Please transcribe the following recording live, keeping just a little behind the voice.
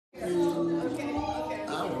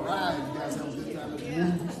right. You guys have a good time at the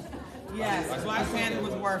movies? Yes, Black Panther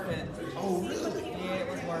was worth it. Oh, really? Yeah, it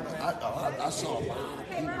was worth it. I saw a lot of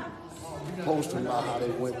people posting about how they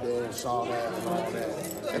went there and saw that and all that.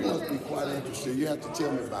 It must be quite interesting. You have to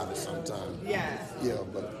tell me about it sometime. Yes. Yeah,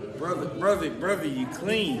 but brother, you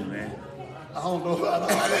clean, man. I don't know about all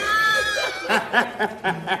that.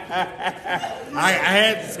 I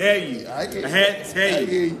had to tell you. I had to tell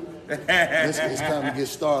you. It's time to get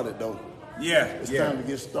started, though. Yeah, it's time to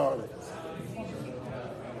get started.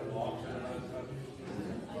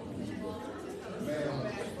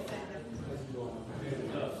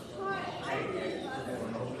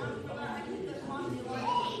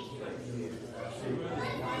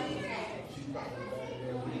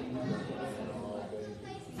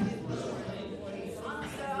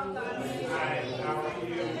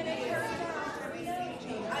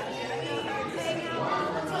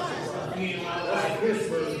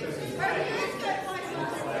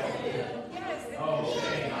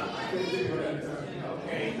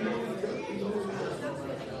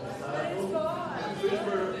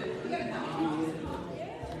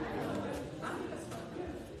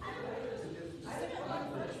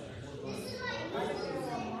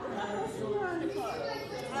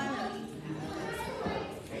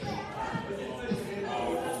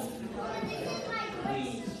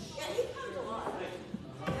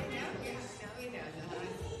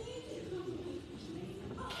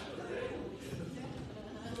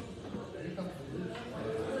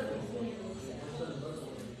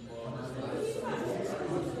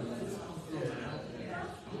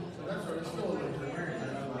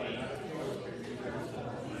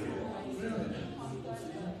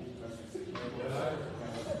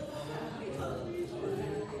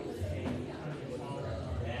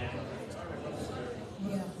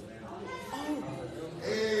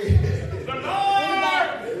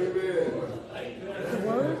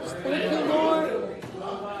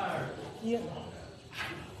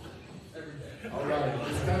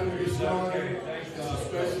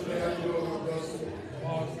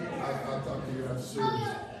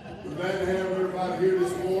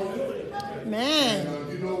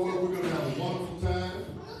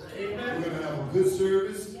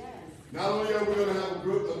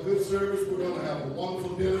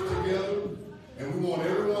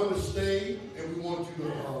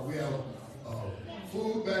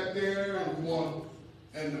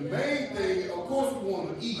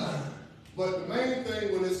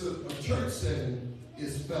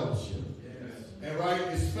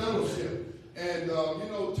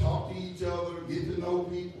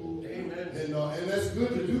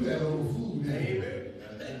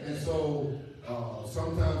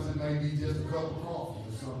 Sometimes it may be just a cup of coffee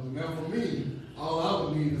or something. Now for me, all I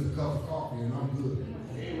would need is a cup of coffee and I'm good.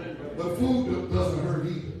 Amen. But food doesn't hurt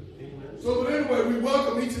either. Amen. So but anyway, we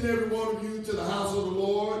welcome each and every one of you to the house of the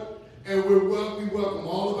Lord. And we welcome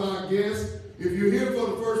all of our guests. If you're here for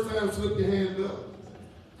the first time, slip your hand up.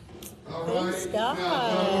 All right. Praise God. Now,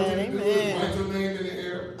 what I want you to do is write your name in the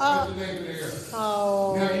air. Write your name in the air.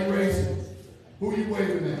 Oh. Now you raise it. Who you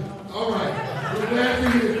waving at? All right. We're glad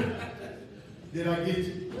you're here. Did I get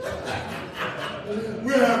you?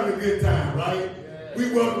 We're having a good time, right?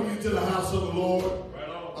 We welcome you to the house of the Lord.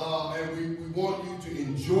 And we want you to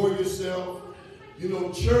enjoy yourself. You know,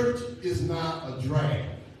 church is not a drag.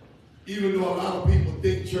 Even though a lot of people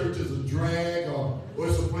think church is a drag or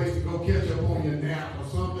it's a place to go catch up on your nap or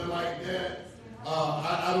something like that,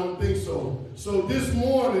 I don't think so. So this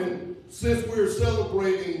morning, since we're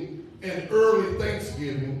celebrating an early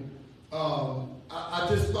Thanksgiving, I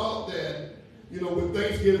just thought that, you know, with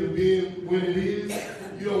Thanksgiving being when it is,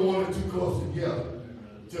 you don't want it too close together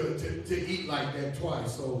to eat like that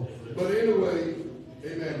twice. So, but anyway,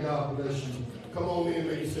 amen, God bless you. Come on in,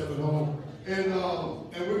 make yourself at home. And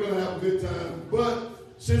we're going to have a good time. But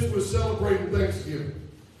since we're celebrating Thanksgiving,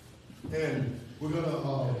 and we're going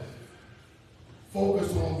to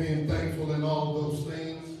focus on being thankful and all those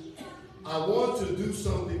things, I want to do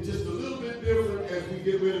something just a little bit different as we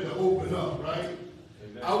get ready to open up, right?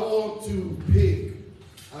 Amen. I want to pick,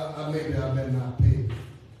 maybe I better not pick,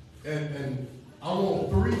 and I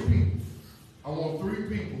want three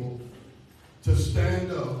people to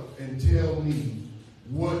stand up and tell me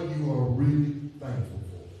what you are really thankful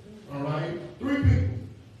for. All right? 3 people.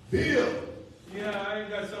 Bill. Yeah, I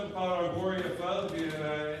got something called agoraphobia, and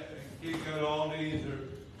I can't go to Aldi's or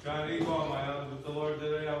Chinese on my own. But the Lord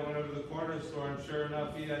today, I went over to the corner store, and sure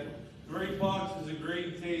enough, he had 3 boxes of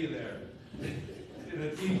green tea there in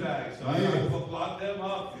a tea bag. So I locked them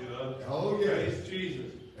up, you know. Oh, yeah. Praise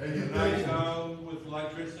Jesus. And you a nice home with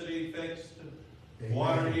electricity fixed. Amen.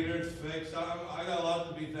 Water heaters fixed. I got a lot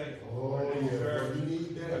to be thankful for. Oh, yeah. Well, you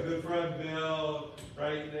need My that. good friend Bill,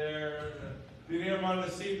 right there. Didn't hear him on the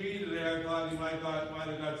CB today. I thought he might have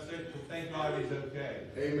got sick, but thank God he's okay.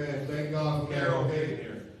 Amen. Thank God for that. Carol being Okay.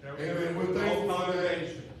 here. Amen. We're The thankful whole for that.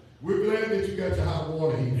 congregation. We're glad that you got your hot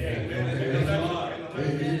water heater.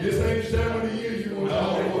 Amen. This ain't the time of the year you want your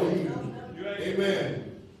hot water heater. Amen.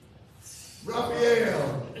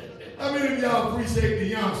 Raphael, how many of y'all appreciate the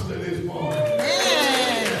youngster this morning?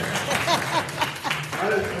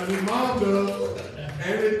 I mean, mom does,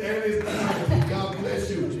 and it's auntie. God bless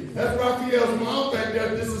you. That's Raphael's mom back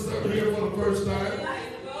there. This is her here for the first time.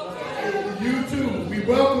 You too. We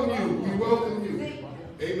welcome you. We welcome you.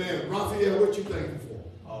 Amen. Raphael, what you thankful for?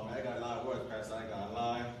 Oh man, I got a lot of words, Pastor. I got a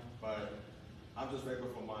lie, but I'm just grateful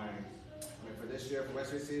for for this year, for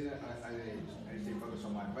Western season, I need to stay focused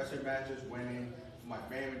on my Western matches, winning, for my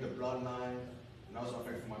family, the bloodline, and also I'm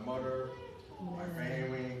thankful for my mother, my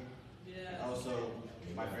family, and also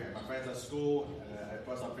my friends at school, and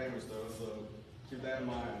plus our family stuff. So keep that in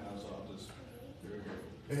mind. And also, I'm just very grateful.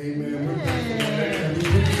 Amen. We're thankful for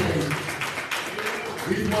that.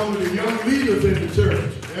 He's one of the young leaders in the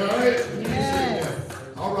church. All right? Yes.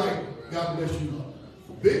 All right. God bless you.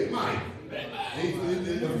 Big Mike. He's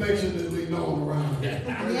affectionately known around here.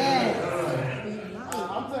 Yes.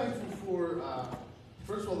 I'm thankful for,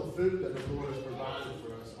 first of all, the food that the Lord has provided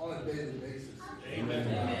for us on a daily basis. Amen.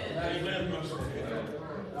 And I'm thankful for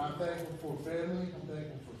family. I'm thankful for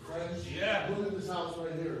friends. Yeah. Look at this house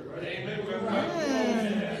right here. Right? Amen.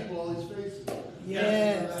 Right. People, all these faces.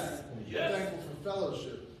 Yes. I'm thankful for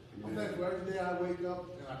fellowship. I'm thankful every day I wake up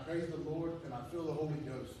and I praise the Lord and I feel the Holy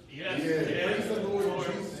Ghost. Yes. Praise the Lord in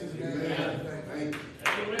Jesus' name. Thank you.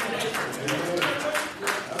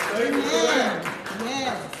 Amen.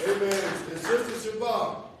 Amen. And Sister Shabbat.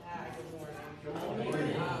 Hi, good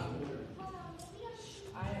morning.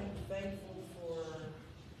 I am thankful for,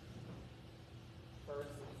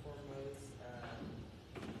 first and foremost,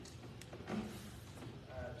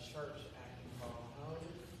 church I can call home.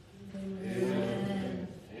 Amen.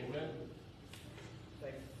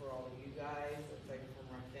 Thankful for all of you guys. I'm thankful for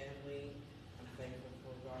my family. I'm thankful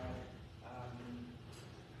for God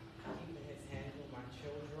keeping His hand on my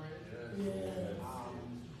children.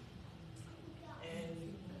 And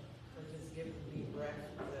for just giving me breath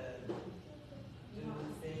to do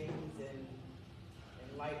things and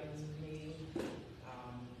enlightens me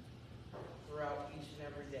throughout each and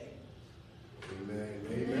every day. Amen.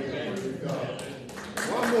 Amen. Praise God.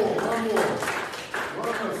 One more.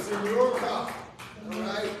 Senor Cop. All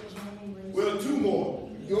right. Well, two more.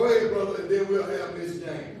 Go ahead, brother, and then we'll have Miss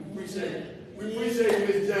Jane. We appreciate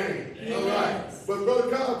Miss Jane. All right. But Brother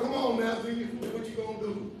Kyle, come on now. What you gonna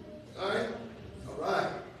do? All right. All right.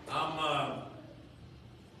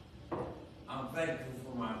 I'm thankful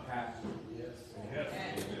for my pastor.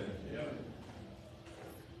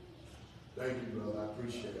 Thank you, brother. I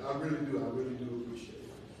appreciate it. I really do appreciate it.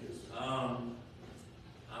 Yes, sir.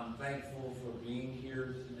 I'm thankful for being here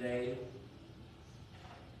today.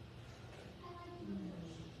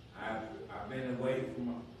 I've been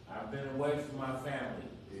away from my family.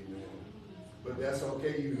 Amen. But that's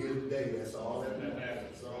okay. You're here today. That's all that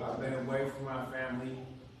matters. I've been away from my family,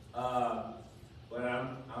 but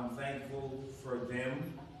I'm thankful for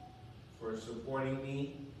them for supporting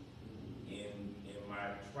me in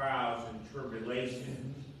my trials and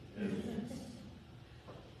tribulations.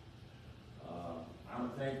 I'm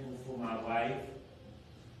thankful for my wife.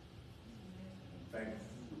 I'm thankful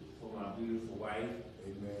for my beautiful wife.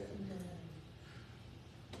 Amen.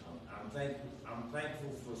 I'm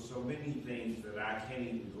thankful for so many things that I can't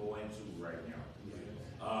even go into right now.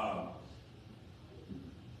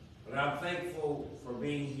 But I'm thankful for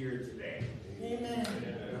being here today. Amen.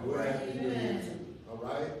 All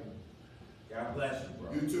right. God bless you, bro.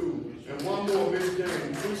 You too. And one more, Miss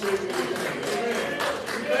Jane. Appreciate Miss Jane. Amen.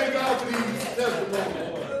 We thank God for these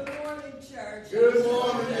testimonies. Good morning, church. Good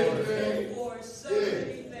morning, Miss I'm Jane. for so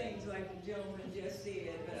many things, like the gentleman just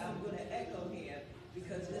said, but I'm going to echo him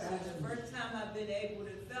because this is the first time I've been able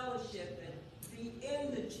to fellowship and be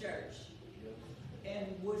in the church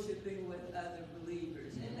and worshiping with other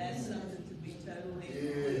believers, and that's something to be totally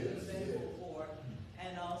thankful for.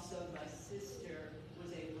 And also, my sister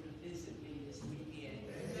was able to visit me this weekend.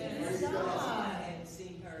 And I hadn't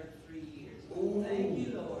seen her in 3 years. Thank you,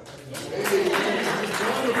 Lord. Hey,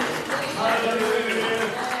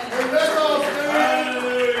 let's all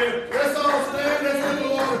stand. Let's all stand. Let's give the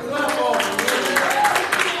Lord a clap off.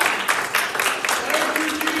 Thank you,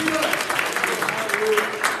 Jesus.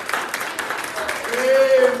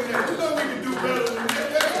 Amen. You know we can do better than that.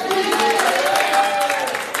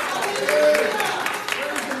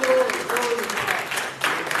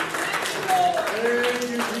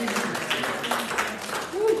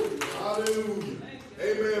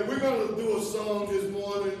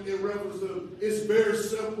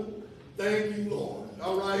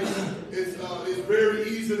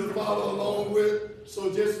 follow along with.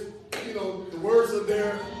 So just, you know, the words are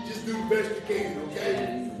there. Just do the best you can,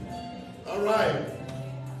 okay? All right.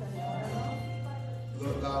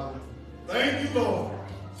 Look louder. Thank you, Lord.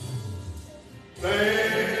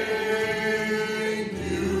 Thank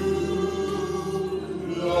you,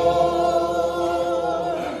 Lord.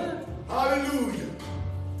 Hallelujah.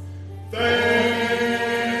 Thank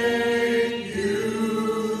you,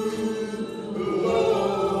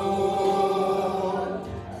 Lord.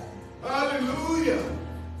 Hallelujah.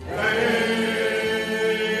 Thank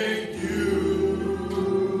you,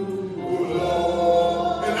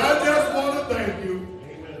 Lord. And I just want to thank you.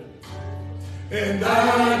 Amen. And I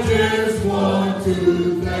just want to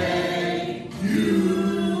thank you,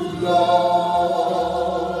 Lord.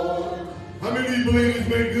 How many of you believe it's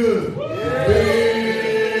been good?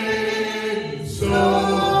 Been so.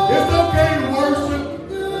 It's okay to worship.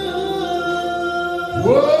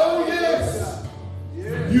 Whoa, yes.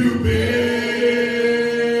 You've been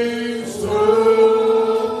so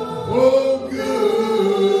good.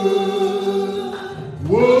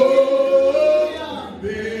 Whoa, you've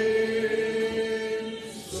been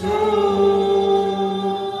so.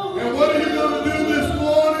 And what are you going to do this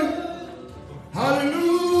morning?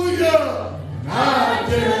 Hallelujah. I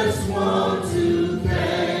just want to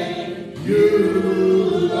thank you,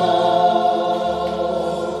 Lord.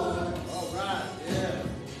 All right, yeah.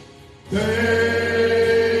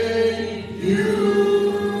 Thank you,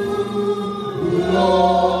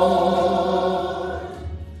 Lord.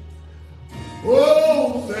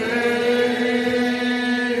 Oh, thank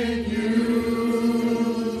you,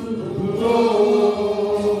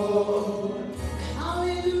 Lord.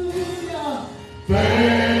 Hallelujah.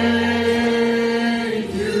 Thank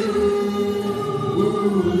you,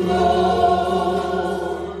 Lord.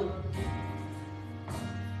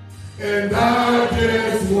 And I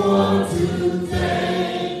just want to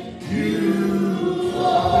thank you,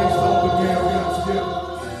 Lord. Thanks for the man we got together.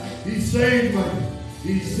 He saved me.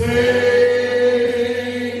 He saved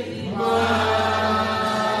my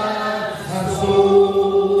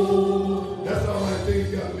soul. That's all that things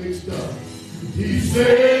got mixed up. He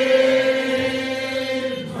saved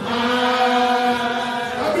my.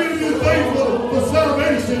 How many of you thankful for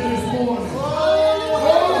salvation this morning?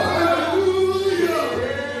 Oh, hallelujah.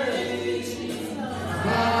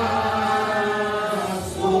 My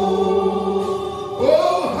soul.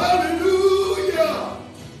 Oh, hallelujah.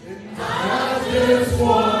 I just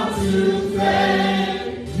want to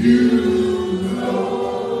thank you,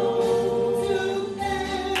 Lord.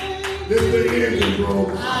 This is the ending, bro.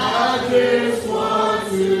 I just want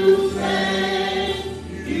to thank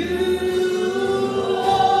you,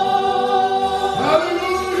 Lord.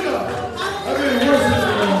 Hallelujah. I mean, worship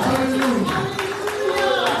the Lord. Hallelujah.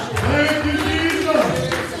 Thank you, Jesus.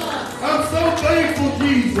 I'm so thankful,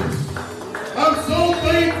 Jesus. I'm so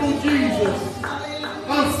thankful, Jesus.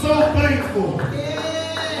 I'm so thankful.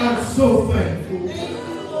 I'm so thankful.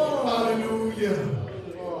 Hallelujah.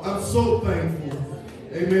 I'm so thankful.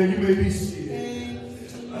 Amen. You may be seated.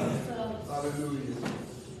 Hallelujah.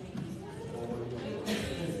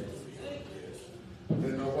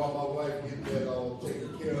 And now while my wife gets that all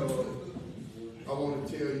taken care of, I want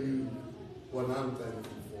to tell you what I'm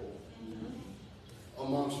thankful for.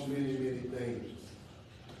 Amongst many, many things.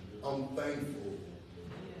 I'm thankful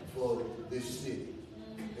for this city.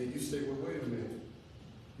 And you say, well, wait a minute.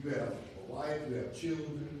 You have a wife, you have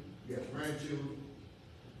children, you have grandchildren,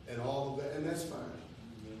 and all of that, and that's fine.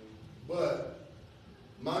 But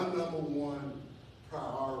my number one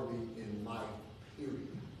priority in life,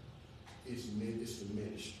 period, is the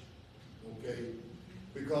ministry. Okay?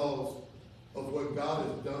 Because of what God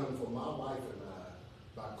has done for my wife and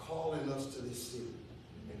I by calling us to this city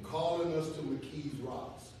and calling us to McKees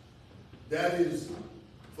Rocks. That is,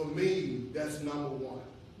 for me, that's number one.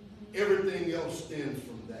 Everything else stems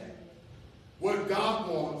from that. What God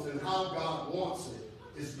wants and how God wants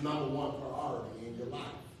it is number one priority in your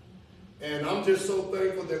life. And I'm just so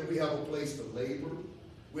thankful that we have a place to labor.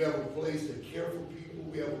 We have a place to care for people.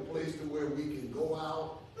 We have a place to where we can go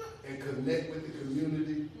out and connect with the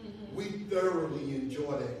community. We thoroughly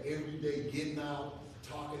enjoy that every day, getting out,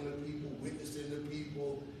 talking to people, witnessing to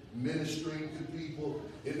people, ministering to people.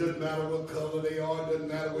 It doesn't matter what color they are. It doesn't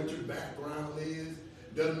matter what your background is.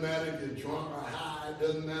 It doesn't matter if you're drunk or high. It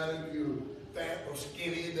doesn't matter if you're fat or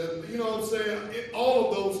skinny. It doesn't, you know what I'm saying? All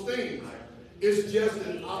of those things. It's just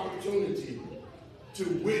an opportunity to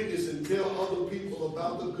witness and tell other people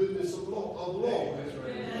about the goodness of the Lord.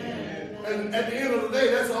 And at the end of the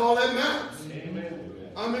day, that's all that matters.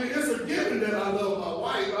 Amen. I mean, it's a given that I love my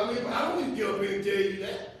wife. I mean, I don't need to get up here and tell you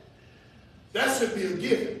that. That should be a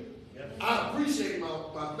given. I appreciate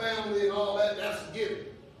my family and all that. That's a given.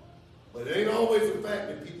 But it ain't always the fact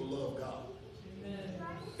that people love God.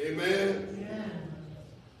 Amen. Amen.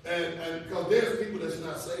 And because there's people that's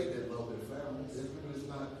not saved that love their family. There's people that's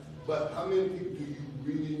not. But how many people do you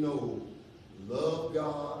really know love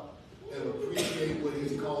God and appreciate what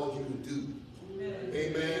He's called you to do?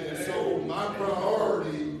 Amen. And so my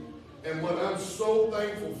priority and what I'm so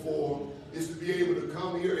thankful for is to be able to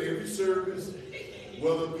come here every service,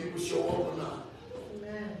 whether people show up or not.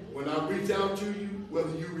 When I reach out to you, whether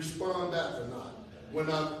you respond back or not. When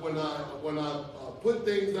I put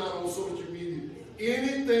things out on social media,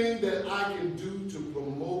 anything that I can do to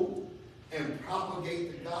promote and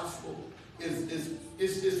propagate the gospel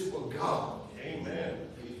is for God. Amen.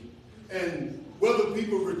 And whether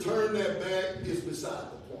people return that back is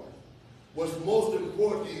beside the point. What's most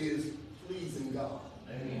important is pleasing God.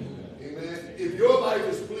 Amen. Amen. If your life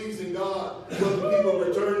is pleasing God, whether people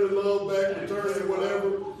return the love back, return it,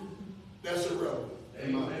 whatever, that's irrelevant.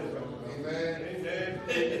 Amen. Amen.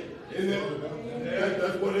 Amen.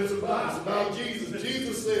 That's what it's about. It's about Jesus.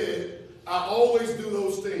 Jesus said, I always do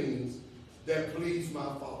those things that please my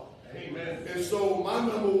Father. Amen. And so my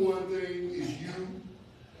number one thing is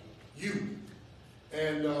you.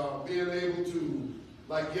 And being able to,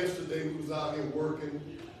 like yesterday, we was out here working,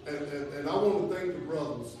 and I want to thank the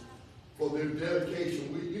brothers for their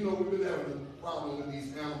dedication. We've been having a problem with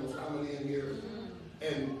these animals coming in here,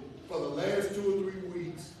 and for the last 2 or 3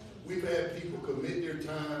 weeks, we've had people commit their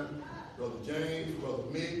time. Brother James, Brother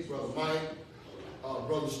Mick, Brother Mike,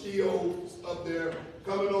 Brother Steele up there,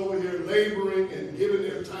 coming over here laboring and giving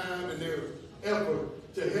their time and their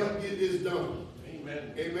effort to help get this done.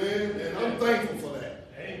 Amen. Amen. And I'm thankful for that.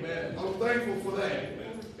 Amen. I'm thankful for that.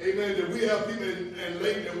 Amen. That we have people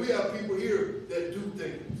and we have people here that do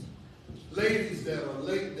things. Ladies that are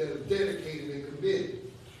dedicated and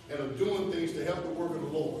committed and are doing things to help the work of the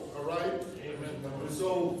Lord. All right? Amen. And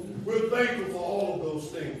so we're thankful for all of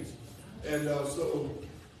those things. And the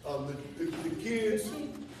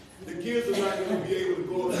kids are not going to be able to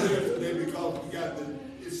go upstairs today because we got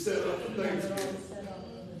it's set up for Thanksgiving.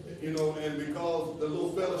 And because the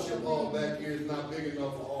little fellowship hall back here is not big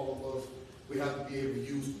enough for all of us, we have to be able to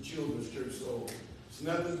use the children's church. So it's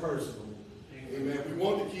nothing personal. Amen. We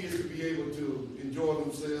want the kids to be able to enjoy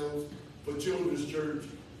themselves for children's church,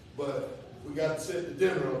 but we got to set the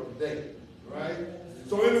dinner up today, right?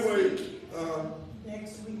 So anyway,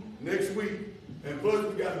 next week, and plus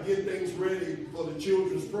we got to get things ready for the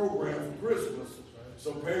children's program for Christmas.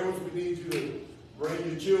 So parents, we need you to bring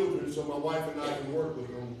your children so my wife and I can work with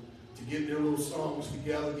them to get their little songs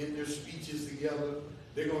together, get their speeches together.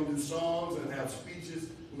 They're going to do songs and have speeches.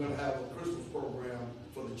 We're going to have a Christmas program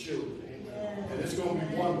for the children. And it's going to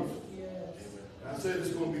be wonderful. I said it's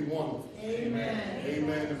going to be wonderful. Amen.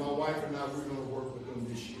 Amen. And my wife and I, we're going to work with them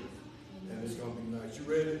this year. And it's going to be nice. You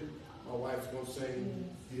ready? My wife's going to sing,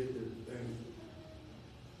 get the thing.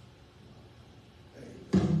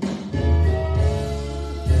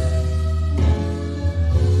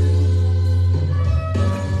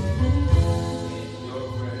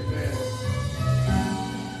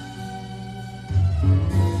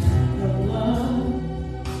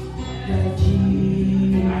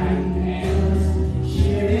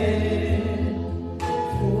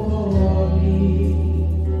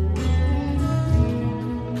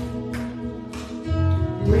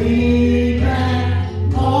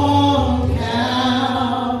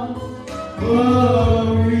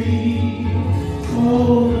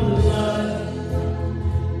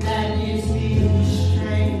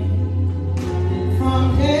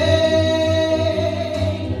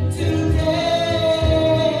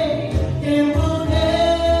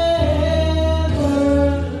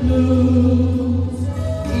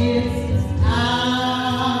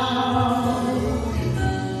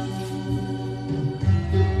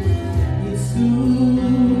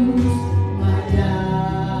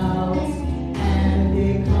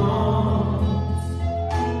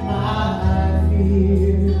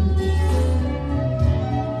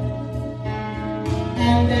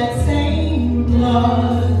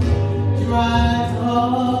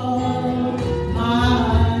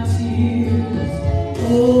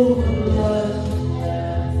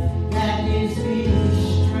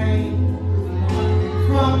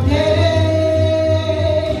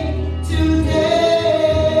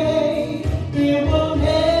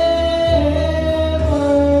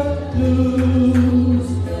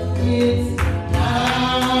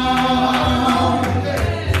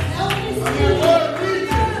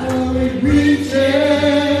 Reach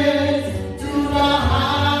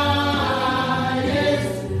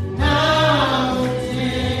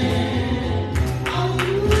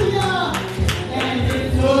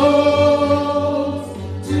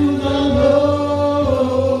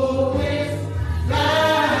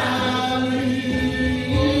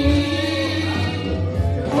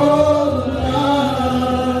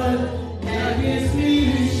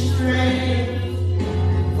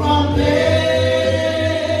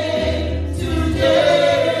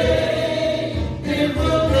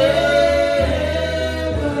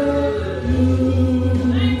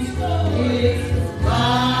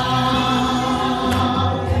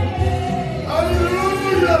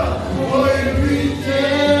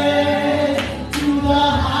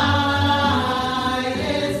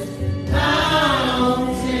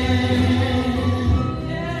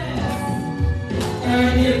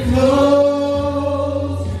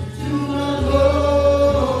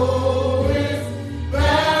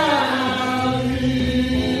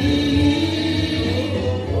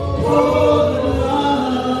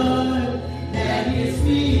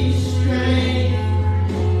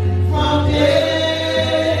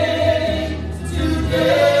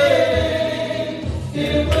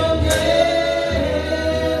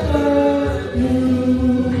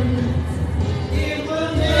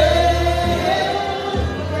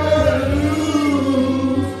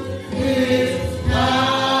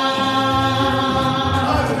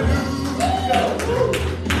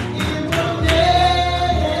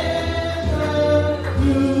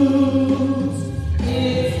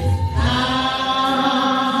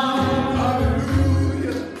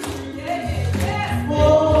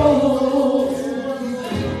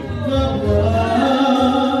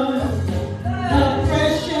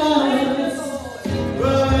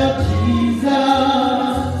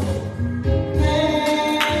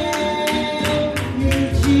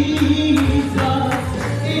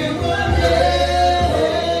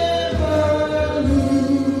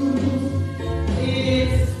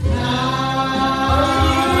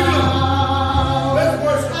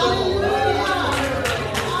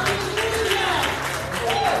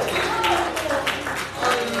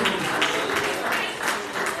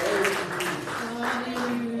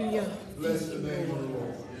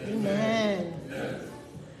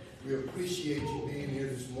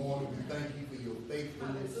We thank you for your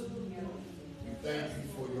faithfulness. We thank you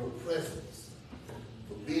for your presence,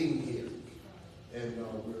 for being here. And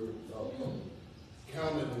we're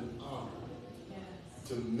counted an honor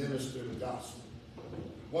to minister the gospel.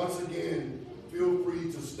 Once again, feel free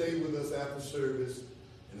to stay with us after service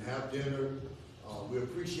and have dinner. We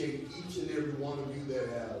appreciate each and every one of you that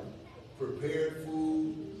have prepared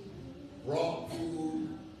food, brought food,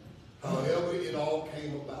 however it all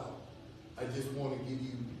came about. I just want to give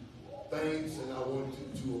you thanks, and I want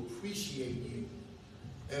to appreciate you.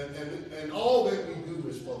 And all that we do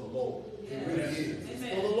is for the Lord. It really is. It's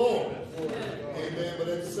for the Lord. Amen. But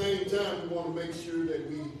at the same time, we want to make sure that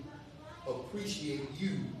we appreciate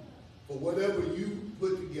you for whatever you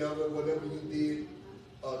put together, whatever you did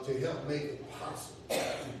to help make it possible.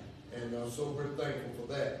 And so we're thankful for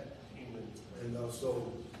that. And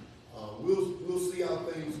so we'll see how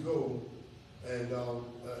things go. And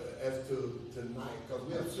as to tonight, because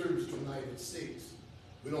we have service tonight at 6.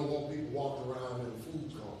 We don't want people walking around in a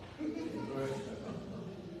food cart. Right?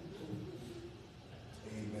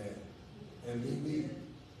 Amen. And me neither.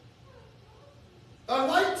 I'd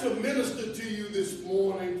like to minister to you this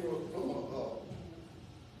morning from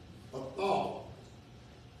a thought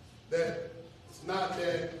that it's not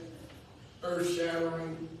that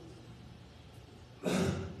earth-shattering.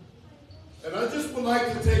 And I just would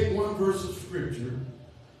like to take one verse of scripture,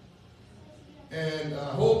 and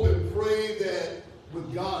I hope and pray that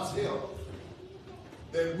with God's help,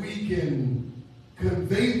 that we can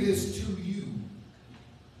convey this to you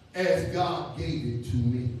as God gave it to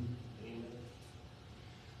me.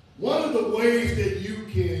 One of the ways that you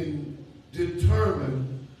can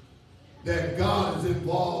determine that God is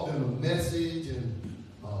involved in a message and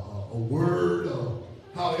a word, or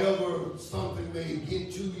however something may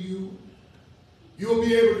get to you, you'll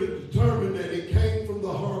be able to determine that it came from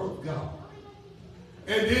the heart of God.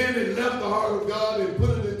 And then it left the heart of God and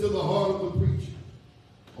put it into the heart of the preacher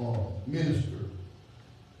or minister.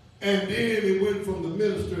 And then it went from the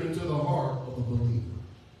minister into the heart of the believer.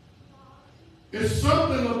 It's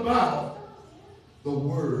something about the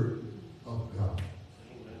word of God.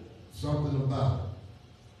 Something about it.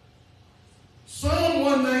 Psalm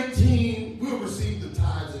 119, we'll receive the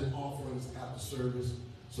tithes and offerings after service.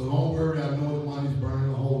 So don't worry, I know the money's burning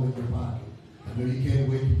a hole in your pocket. I know you can't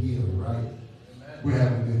wait to give it, right? Amen. We're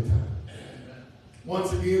having a good time. Amen.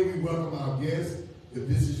 Once again, we welcome our guests. If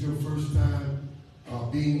this is your first time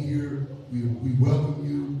being here, we welcome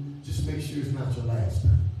you. Just make sure it's not your last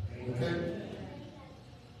time. Okay?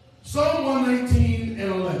 Psalm 119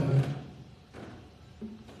 and 11.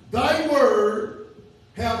 Thy word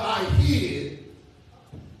have I hid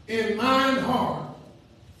in mine heart,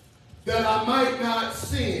 that I might not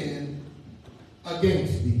sin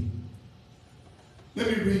against thee. Let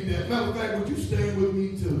me read that. Matter of fact, would you stand with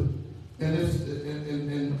me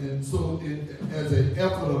so as an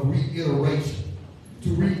effort of reiteration,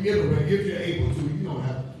 to reiterate, if you're able to. You don't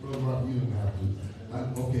have to, Brother Robert, you don't have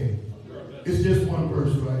to. Okay. It's just one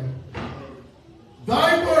verse, right?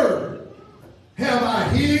 Thy word have I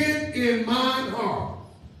hid in mine heart,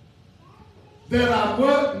 that I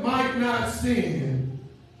might not sin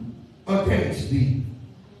against thee.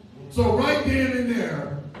 So right then and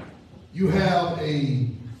there, you have a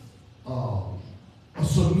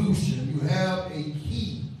solution. You have a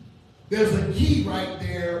key. There's a key right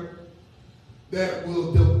there that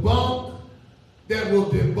will debunk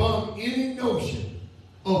any notion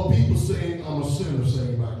of people saying, I'm a sinner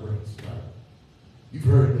saved by grace. Right? You've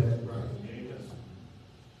heard that, right?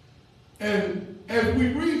 And as we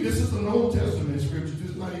read, this is an Old Testament scripture. This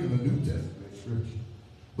is not even a New Testament scripture.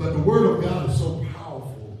 But the Word of God is so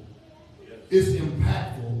powerful. It's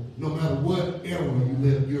impactful no matter what era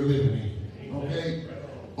you're living in. Okay?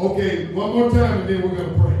 Okay, one more time and then we're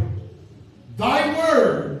going to pray. Thy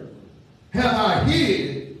word have I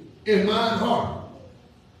hid in mine heart,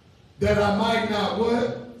 that I might not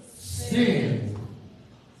what? Sin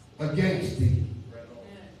against thee.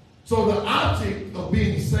 So the object of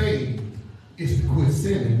being saved is to quit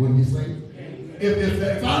sinning when you say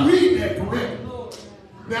if I read that correctly.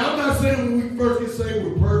 Now I'm not saying when we first get saved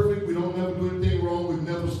we're perfect, we don't never do anything wrong, we've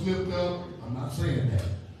never slipped up. I'm not saying that.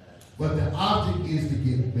 But the object is to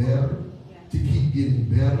get better, to keep getting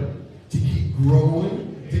better, to keep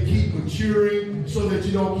growing, to keep maturing, so that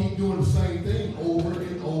you don't keep doing the same thing over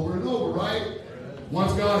and over and over, right?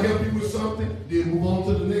 Once God helps you with something, then move on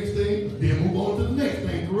to the next thing, then move on to the next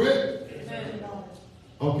thing, correct?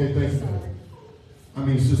 Okay, thanks, man. I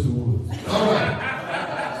mean, Sister Woods. All right.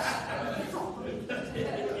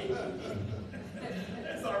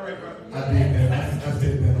 That's all right, bro. I did that. I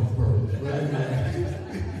did that on purpose.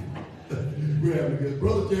 But anyway, we're having a good Amen.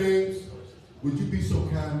 Brother James, would you be so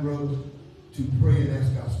kind, brother, to pray and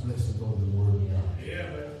ask God's blessings over the word of God? Yeah,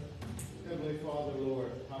 man. Heavenly Father,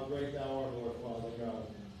 Lord, how great thou art, Lord, Father God.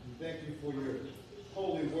 We thank you for your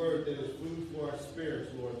holy word that is food for our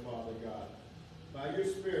spirits, Lord, Father God. By your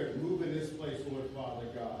spirit, move in this place, Lord, Father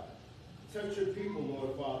God. Touch your people,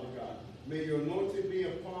 Lord, Father God. May your anointing be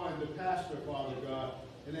upon the pastor, Father God.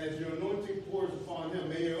 And as your anointing pours upon him,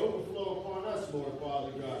 may your overflow upon us, Lord,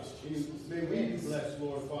 Father God. And may we be blessed,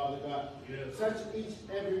 Lord, Father God. Yes. Touch each,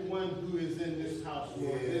 every one who is in this house,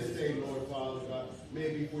 Lord, this day, Lord, Father God. May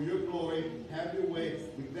it be for your glory. Have your way.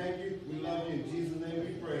 We thank you. We love you. In Jesus' name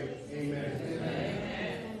we pray. Amen.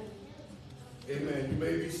 Amen. Amen. You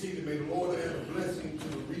may be seated. May the Lord add a blessing to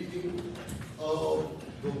the reading of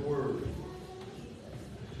the word.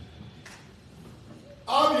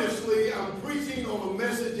 Obviously, I'm preaching on a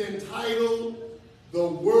message entitled The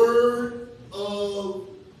Word of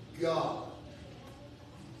God.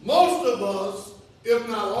 Most of us, if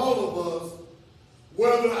not all of us,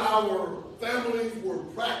 whether our families were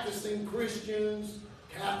practicing Christians,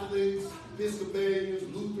 Catholics, Episcopalians,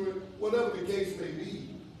 Lutheran, whatever the case may be,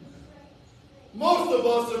 most of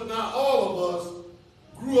us, if not all of us,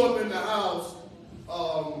 grew up in the house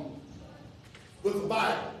with the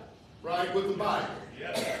Bible, right? With the Bible.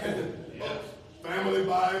 Yes. Family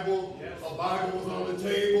Bible, a Bible was on the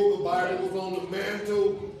table, the Bible was on the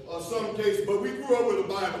mantle, or some case, but we grew up with a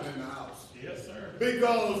Bible in the house. Yes, sir.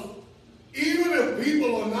 Because even if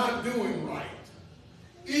people are not doing right,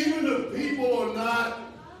 even if people are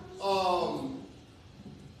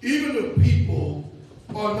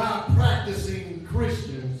not practicing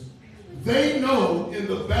Christians, they know in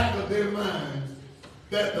the back of their minds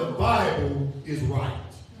that the Bible is right.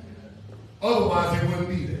 Otherwise, it wouldn't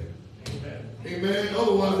be there. Amen.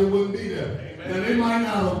 Otherwise, it wouldn't be there. Amen. Now, they might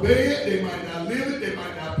not obey it, they might not live it, they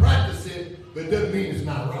might not practice it, but it doesn't mean it's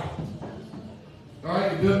not right. All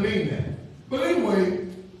right? It doesn't mean that. But anyway,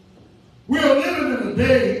 we're living in a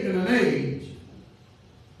day, in an age,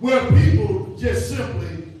 where people just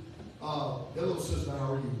simply, hello sister,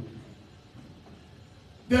 how are you?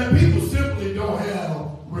 That people simply don't have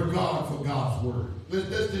regard for God's word.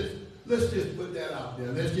 Let's just put that out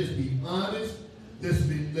there. Let's just be honest. Let's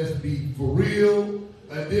be for real.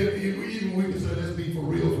 And then even we can say let's be for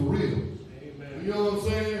real, for real. Amen. You know what I'm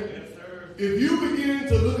saying? Yes, sir. If you begin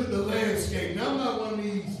to look at the landscape, now I'm not one of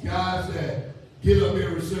these guys that get up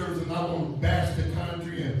every service and I want to bash the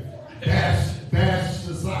country and bash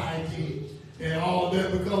society and all of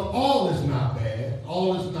that, because all is not bad.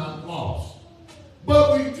 All is not lost.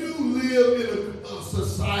 But we do live in a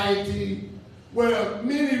society where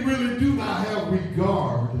many really do not have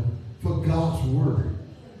regard for God's word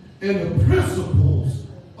and the principles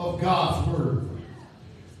of God's word.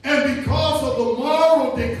 And because of the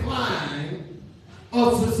moral decline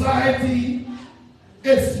of society,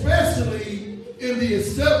 especially in the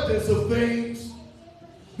acceptance of things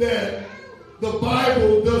that the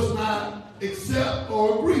Bible does not accept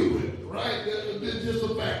or agree with, right? It's just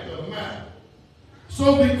a fact of the matter.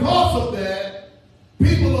 So because of that,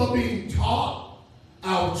 people are being taught,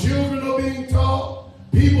 our children are being taught,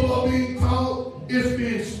 people are being taught, it's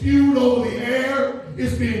being spewed over the air,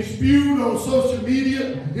 it's being spewed on social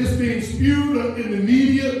media, it's being spewed in the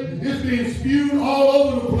media, it's being spewed all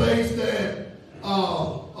over the place that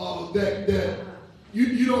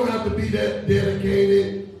you don't have to be that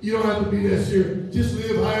dedicated, you don't have to be that serious. Just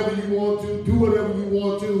live however you want to, do whatever you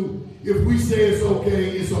want to. If we say it's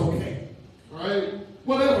okay, it's okay. Right?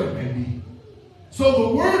 Whatever it may be. So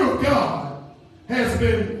the word of God has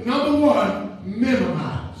been, number one,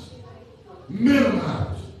 minimized.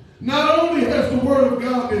 Minimized. Not only has the word of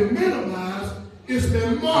God been minimized, it's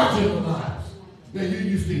been marginalized. Now you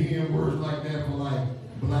used to hear words like that for like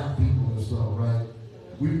black people and stuff, right?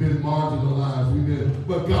 We've been marginalized.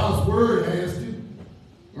 But God's word has to.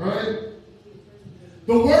 Right?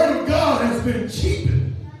 The word of God has been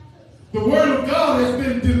cheapened. The word of God has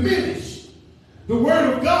been diminished. The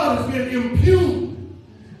word of God has been impugned.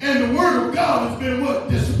 And the word of God has been what?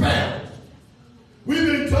 Disparaged. We've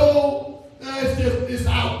been told it's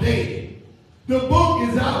outdated. The book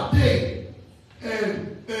is outdated.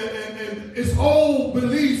 And it's old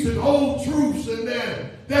beliefs and old truths, and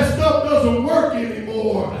that stuff doesn't work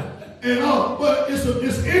anymore. But it's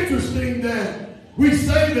interesting that we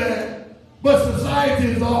say that, but society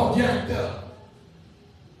is all jacked up.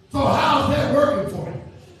 So how's that working for you?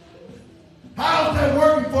 How's that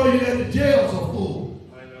working for you that the jails are full?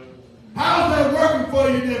 How's that working for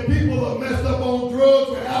you that people are messed up on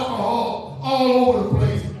drugs and alcohol all over the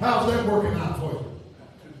place? How's that working out for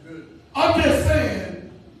you? I'm just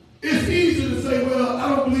saying, it's easy to say, well, I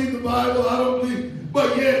don't believe the Bible, I don't believe,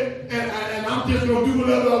 I'm just going to do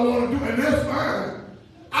whatever I want to do, and that's fine.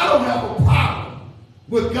 I don't have a problem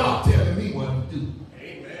with God telling me what to do.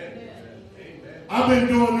 Amen. I've been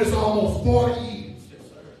doing this almost 40 years.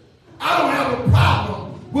 I don't have a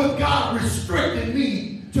problem with God restricting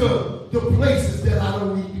me to the places that I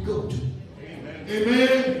don't need to go to.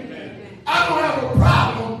 Amen. I don't have a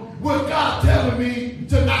problem with God telling me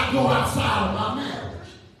to not go outside of my marriage.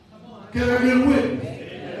 Can I get a witness?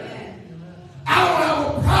 I don't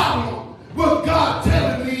have a problem with God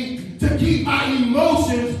telling me to keep my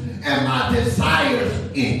emotions and my desires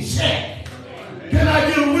in check. Can I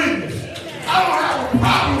get a witness? I don't have a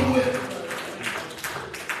problem with it.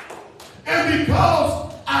 And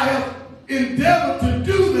because I have endeavored to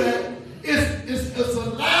do that, it's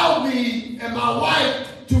allowed me and my wife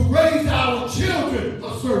to raise our children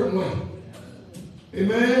a certain way.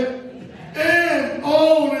 Amen? And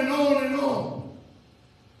on and on and on.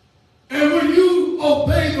 And when you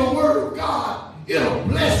obey the word of God, it'll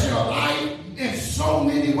bless your life in so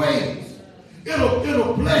many ways.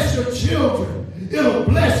 It'll bless your children. It'll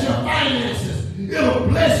bless your finances. It'll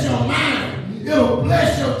bless your mind. It'll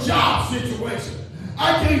bless your job situation.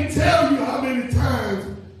 I can't tell you how many times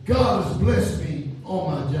God has blessed me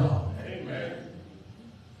on my job. Amen.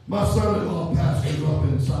 My son-in-law pastors up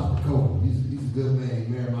in South Dakota. He's a good man.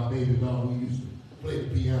 He married my baby daughter. We used to play the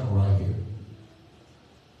piano right here.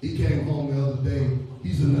 He came home the other day.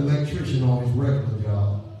 He's an electrician on his regular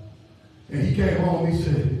job. And he came home, he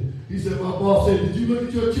said, my boss said, did you look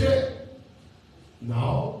at your check?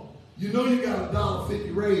 No. You know you got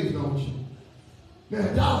 $1.50 raise, don't you?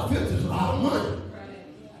 Man, $1.50 is a lot of money.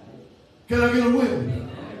 Can I get a witness?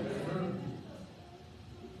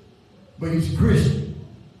 But he's a Christian.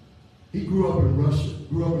 He grew up in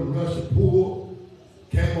Russia, poor,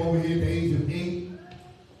 came over here at the age of 8.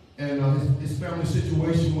 And his family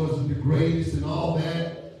situation wasn't the greatest and all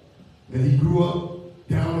that. And he grew up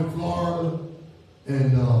down in Florida.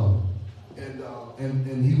 And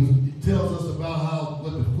he tells us about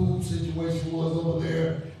what the food situation was over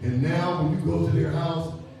there. And now when you go to their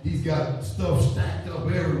house, he's got stuff stacked up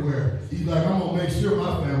everywhere. He's like, I'm going to make sure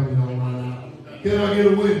my family don't run out. Can I get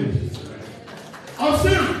a witness? I'm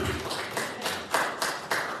serious.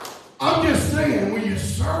 I'm just saying, when you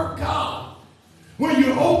serve God, when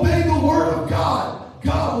you obey the word of God,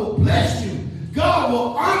 God will bless you. God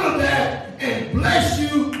will honor that and bless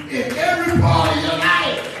you in every part of your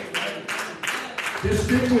life. Just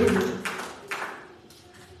stick with me.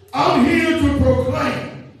 I'm here to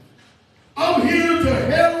proclaim. I'm here to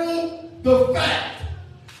herald the fact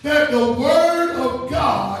that the word of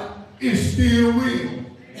God is still real.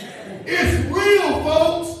 It's real,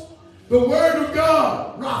 folks. The word of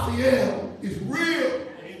God, Raphael, is real.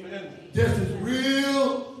 Amen. Just as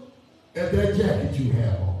real as that jacket you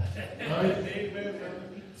have on. Right?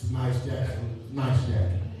 It's a nice jacket. Nice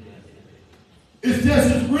jacket. It's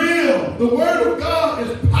just as real. The word of God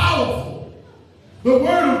is powerful. The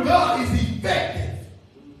word of God is effective.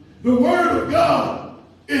 The word of God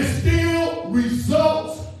is still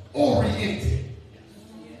results oriented.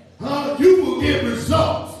 You will get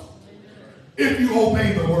results if you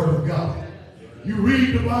obey the word of God. You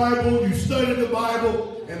read the Bible, you study the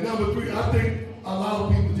Bible, and number 3, I think a lot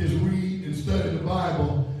of people just read and study the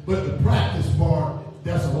Bible, but the practice part,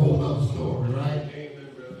 that's a whole other story, right?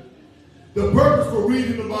 The purpose for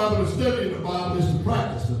reading the Bible and studying the Bible is to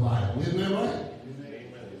practice the Bible. Isn't that right?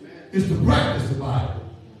 It's to practice the Bible.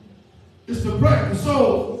 It's to practice.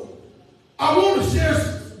 So, I want to share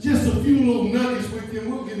just a few little nuggets with you,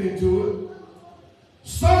 and we'll get into it.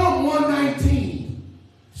 Psalm 119.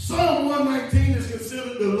 Psalm 119 is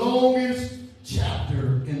considered the longest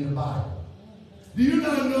chapter in the Bible. Do you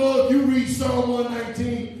not know if you read Psalm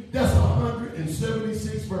 119, that's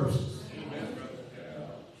 176 verses.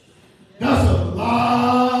 That's a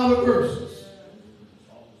lot of verses.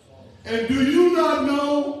 And do you not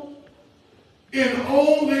know in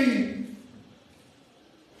only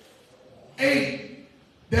 8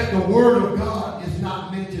 that the word of God is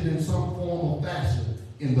not mentioned in some form or fashion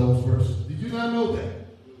in those verses? Did you not know that?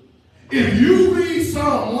 If you read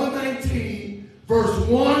Psalm 119, verse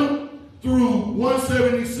 1 through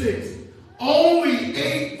 176, only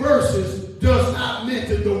 8 verses does not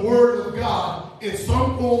mention the word of God in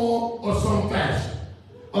some form or some fashion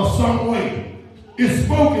or some way. It's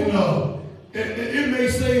spoken of. It may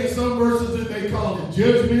say in some verses that they call it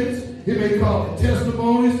judgments. It may call it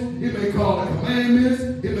testimonies. It may call it commandments.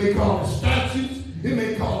 It may call it statutes. It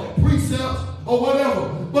may call it precepts or whatever.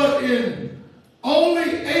 But in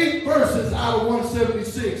only 8 verses out of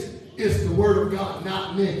 176 is the word of God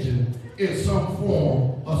not mentioned in some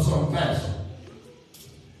form or some fashion.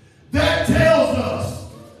 That tells us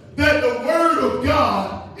that the word of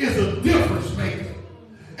God is a difference maker.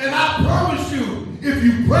 And I promise you, if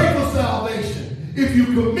you pray for salvation, if you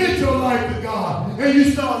commit your life to God, and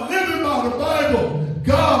you start living by the Bible,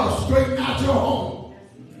 God will straighten out your home.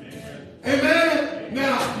 Amen?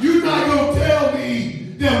 Now, you're not going to tell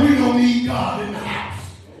me that we don't need God in the house.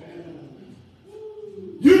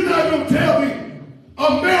 You're not going to tell me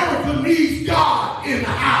America needs God in the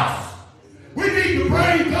house. We need to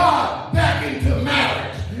bring God back into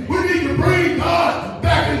marriage. We need to bring God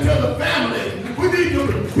back into the family. People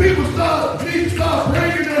need to start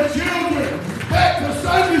bringing their children back to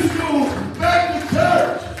Sunday school, back to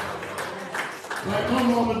church. Like my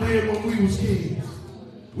mama did when we was kids.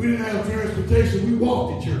 We didn't have transportation. We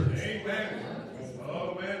walked to church. Amen.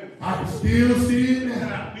 Oh, man. I can still see it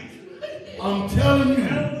now. I'm telling you,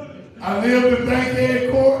 I lived in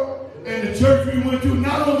Bankhead Court, and the church we went to,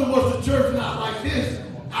 not only was the church not like this,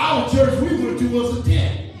 our church we went to was a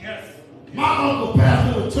tent. Yes. My uncle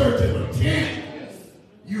pastored a church in a tent.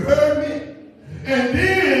 You heard me? And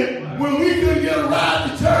then, when we couldn't get a ride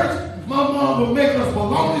to church, my mom would make us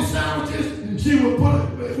bologna sandwiches. She would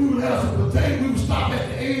we would have some potatoes. We would stop at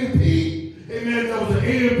the A&P. Amen. There was an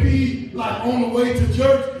A&P like on the way to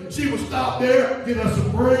church. She would stop there, get us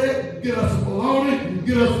some bread, get us some bologna,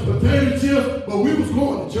 get us some potato chips, but we was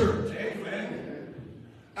going to church. Amen.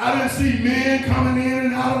 I didn't see men coming in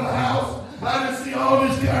and out of the house. I didn't see all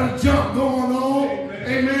this kind of junk going on.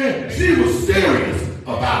 Amen. She was serious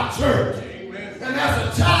about church. Amen. And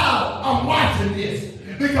as a child, I'm watching this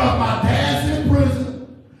because my dad's in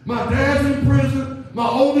prison. My dad's in prison. My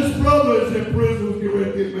oldest brother is in prison. Who's getting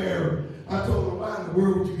ready to get married. I told him, why in the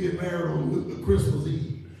world would you get married on Christmas Eve?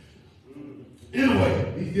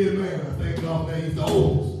 Anyway, he's getting married. I thank God that he's the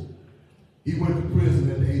oldest. He went to prison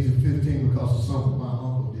at the age of 15 because of something my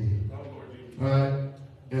uncle did. All right?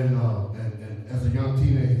 And as a young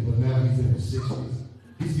teenager, but now he's in his 60s.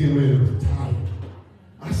 He's getting ready to retire.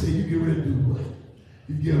 I said, you get ready to do what?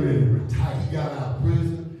 He's getting ready to retire. He got out of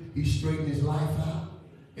prison. He straightened his life out.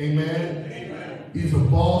 Amen. Amen. He's a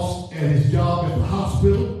boss at his job at the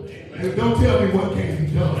hospital. And don't tell me what can't be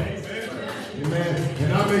done. Amen.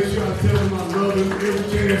 And I make sure I tell him I love him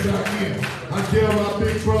every chance I can. I tell my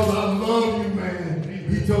big brother, I love you, man.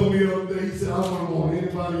 He told me the other day, he said, I don't want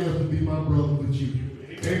anybody else to be my brother but you.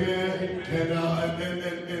 Amen. And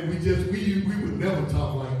we would never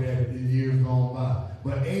talk like that in years gone by.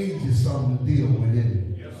 But age is something to deal with,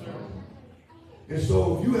 isn't it? Yes, sir. And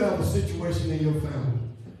so if you have a situation in your family,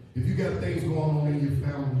 if you got things going on in your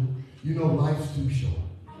family, you know life's too short.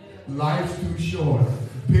 Life's too short.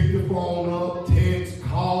 Pick the phone up, text,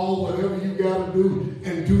 call, whatever you got to do,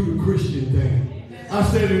 and do the Christian thing. I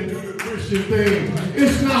said, and do the Christian thing.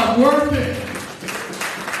 It's not worth it.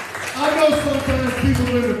 I know sometimes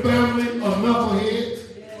people in the family are knuckleheads.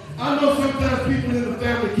 I know sometimes people in the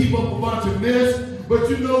family keep up a bunch of mess, but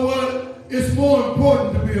you know what? It's more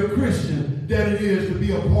important to be a Christian than it is to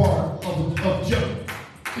be a part of junk.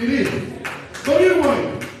 It is. But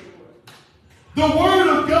anyway, the Word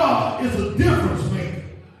of God is a difference maker.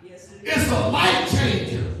 It's a life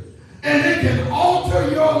changer. And it can alter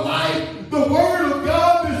your life. The Word of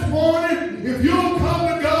God this morning, if you'll come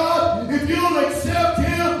to God, if you'll accept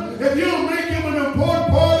Him, if you'll make Him an important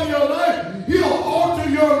part of your life, He'll alter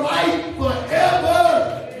your life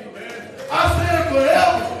forever. Amen. I said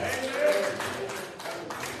forever.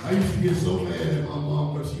 Amen. I used to get so mad at my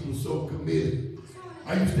mom because she was so committed.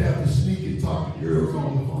 I used to have to sneak and talk to girls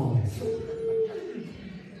on the phone.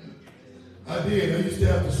 I did. I used to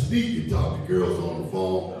have to sneak and talk to girls on the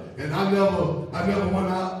phone, and I never went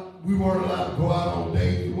out. We weren't allowed to go out on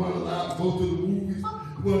dates. We weren't allowed to go to the movies.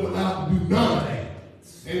 We weren't allowed to do none of that.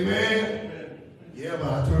 Amen. Amen. Yeah,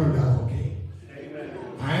 but I turned out okay. Amen.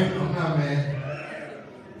 I'm not mad.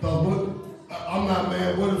 I'm not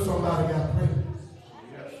mad. What if somebody got pregnant?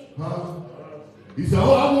 Huh? He said,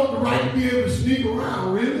 oh, I want the right to be able to sneak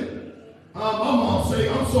around, really? My mom say,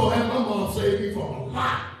 I'm so happy my mom saved me from a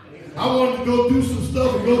lot. I wanted to go do some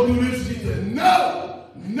stuff and go do this. She said, no,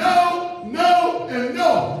 no, no, and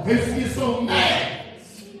no. And she gets so mad.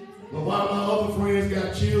 But while my other friends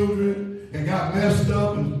got children and got messed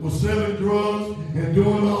up and were selling drugs and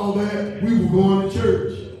doing all that, we were going to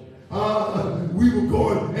church. We were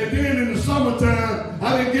going, and then in the summertime,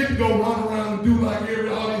 I didn't get to go run around and do like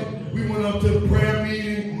everybody. We went up to the prayer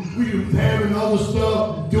meeting. We were having other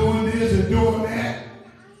stuff, doing this and doing that.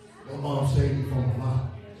 My mom saved me from a lot.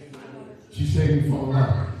 She saved me from a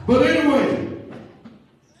lot. But anyway,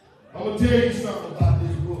 I'm going to tell you something about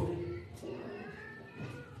this book.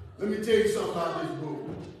 Let me tell you something about this book.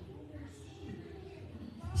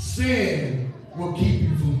 Sin will keep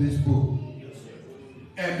you from this book.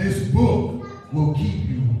 And this book will keep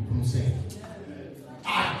you from sinning.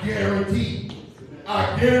 I guarantee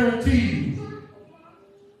you.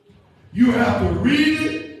 You have to read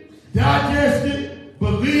it, digest it,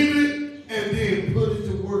 believe it, and then put it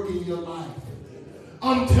to work in your life.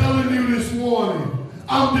 I'm telling you this morning,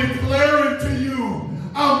 I'm declaring to you,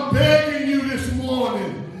 I'm begging you this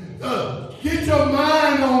morning, get your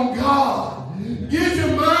mind on God. Get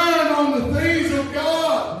your mind on the things of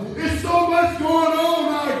God. There's so much going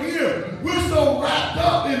on out here. We're so wrapped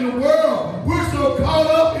up in the world. We're so caught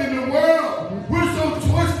up in the world. We're so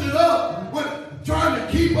twisted up with trying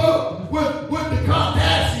to keep up with the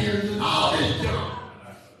Kardashians and all this junk.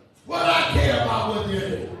 What I care about what they're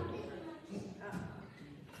doing.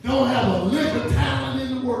 Don't have a lick of talent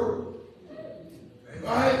in the world.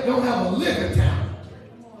 All right? Don't have a lick of talent.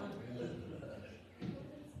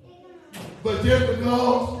 But just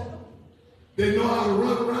because they know how to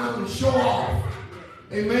run around and show off.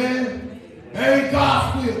 Amen? That ain't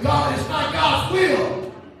God's will. It's not God's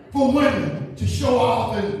will for women to show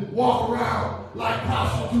off and walk around like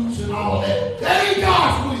prostitutes and all that. That ain't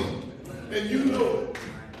God's will. And you know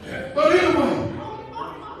it. But anyway,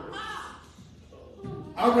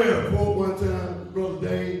 I read a quote one time, Brother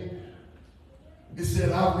Dave. It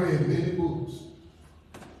said, I've read many books,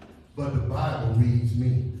 but the Bible reads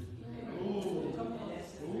me.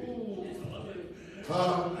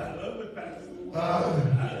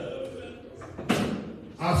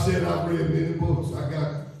 I said I've read many books. I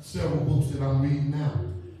got several books that I'm reading now.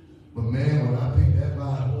 But man, when I pick that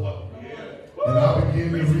Bible up and I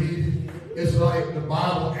begin to read it, it's like the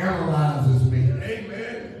Bible analyzes me.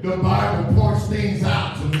 Amen. The Bible points things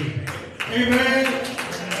out to me. Amen.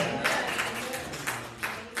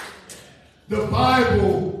 The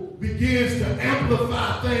Bible begins to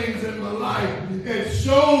amplify things in my life and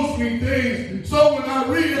shows me things. So when I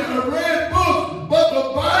read it, I read books, but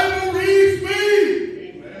the Bible reads me.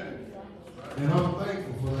 Amen. And I'm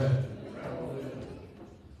thankful for that.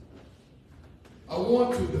 I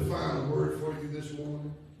want to define a word for you this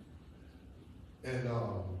morning. And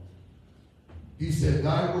he said,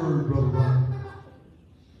 thy word, Brother Ronald,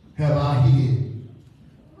 have I hid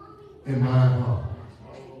in my heart.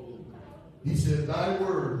 He said, thy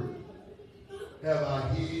word have I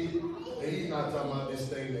hid. And he's not talking about this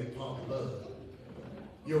thing that pumps blood.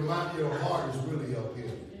 Your mind, your heart is really up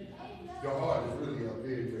here. Your heart is really up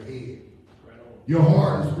here in your head. Your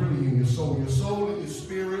heart is really in your soul. Your soul and your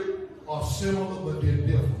spirit are similar, but they're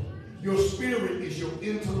different. Your spirit is your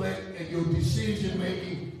intellect and your decision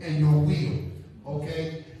making and your will.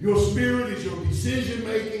 Okay? Your spirit is your decision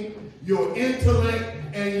making, your intellect,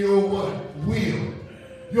 and your what? Will.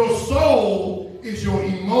 Your soul is your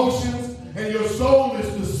emotions, and your soul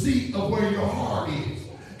is the seat of where your heart is.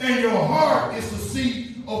 And your heart is the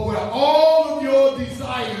seat of where all of your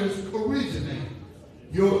desires originate.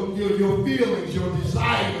 Your feelings, your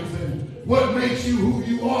desires, and what makes you who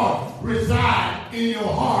you are reside in your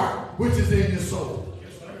heart, which is in your soul.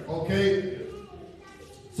 Okay?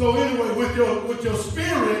 So anyway, with your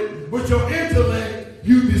spirit, with your intellect,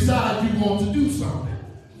 you decide you want to do something.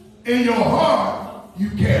 In your heart, you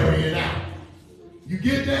carry it out. You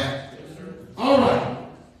get that? All right.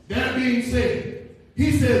 That being said,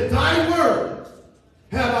 he said, thy word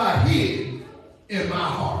have I hid in my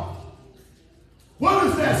heart. What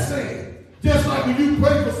is that saying? Just like when you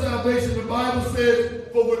pray for salvation, the Bible says,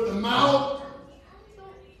 for with the mouth,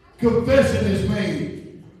 confession is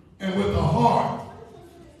made, and with the heart,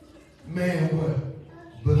 man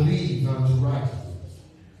what? Believes unto righteousness.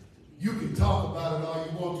 You can talk about it all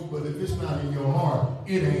you want to, but if it's not in your heart,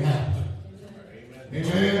 it ain't happening.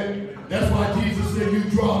 Amen. That's why Jesus said, you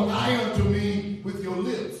draw nigh unto me with your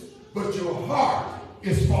lips, but your heart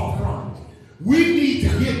is far from me. We need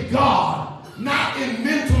to get God not in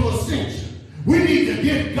mental ascension. We need to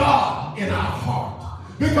get God in our heart.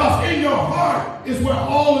 Because in your heart is where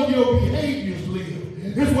all of your behaviors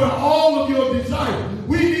live. It's where all of your desires.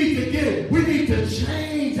 We need to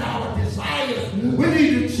change our desires. We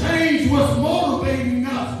need to change what's motivating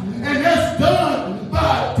us. And that's done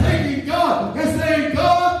by taking God and saying,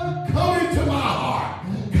 God, come into my heart.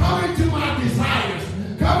 Come into my desires.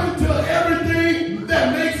 Come into everything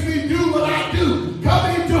that makes me do what I do.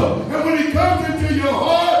 Come into it. And when it comes into your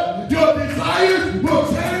heart, your desires will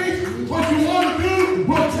change. What you want to do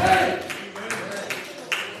will change.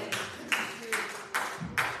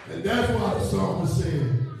 And that's why the psalmist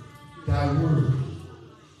said, thy word.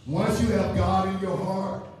 Once you have God in your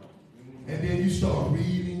heart, and then you start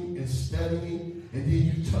reading and studying, and then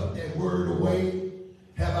you tuck that word away,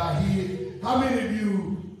 have I hid? How many of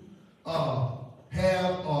you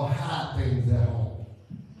have or hide things at home?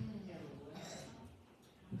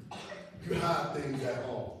 you hide things at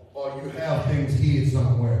home, or you have things hid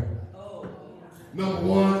somewhere. Oh. Number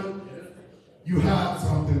one, you hide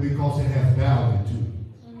something because it has value to you.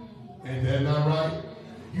 Ain't that not right?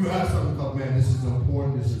 You hide something because, man, this is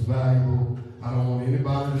important, this is valuable. I don't want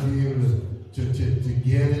anybody to be able to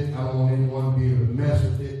get it. I don't want anyone to be able to mess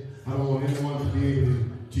with it. I don't want anyone to be able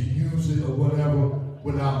to use it or whatever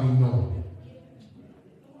without me knowing it.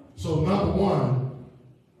 So number one,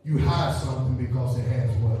 you hide something because it has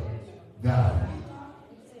what? Value.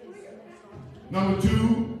 Number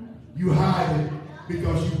two, you hide it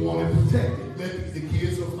because you want to protect it. The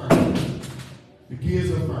kids are fine. The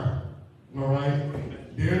kids are fine. All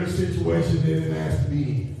right? They're in a situation they didn't ask to be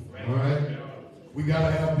in. All right? We got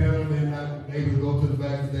to have dinner. They're not able to go to the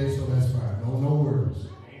back today, so that's fine. No worries.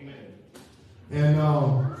 And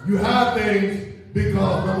you hide things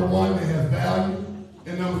because, number one, they have value.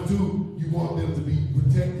 And number two, you want them to be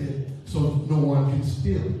protected so no one can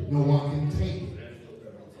steal it. No one can take it.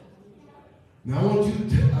 Now, I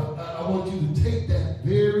want you to take that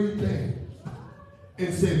very thing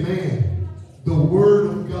and say, man, the Word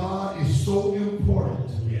of God is so important.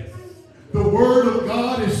 Yes. The Word of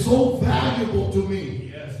God is so valuable to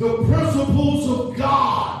me. Yes. The principles of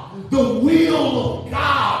God, the will of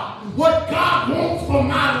God, what God wants for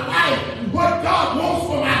my life, what God wants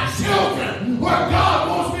for my children, what God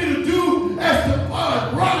wants me to do as the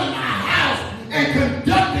running my house and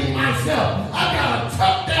conducting myself. I got to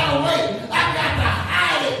tuck that away. I got to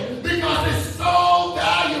hide it because it's so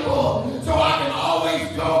valuable. So I can always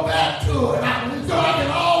go back to it. So I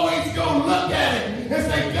can always go look at it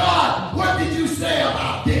and say, God, what did you say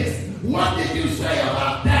about this? What did you say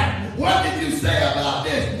about that? What did you say about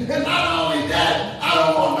this? And not only that, I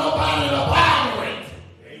don't want nobody to bother it.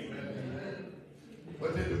 Amen.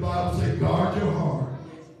 What did the Bible say? Guard your heart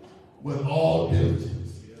with all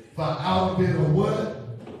diligence. For out of it are what?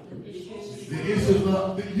 The issues of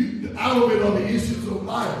out of it are the issues of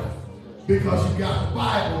life. Because you got the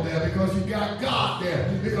Bible there, because you got God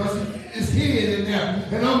there, because it's hid in there.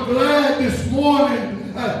 And I'm glad this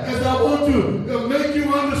morning, as I want to make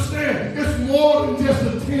you understand, it's more than just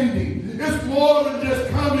attending. It's more than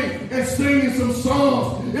just coming and singing some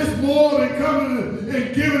songs. It's more than coming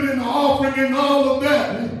and giving an offering and all of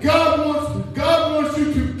that. God wants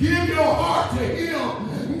you to give your heart to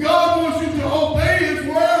Him. God wants you to obey His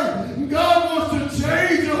word. God wants to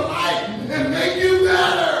change your life and make you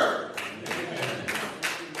better.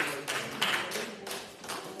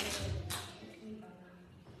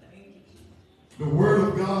 The Word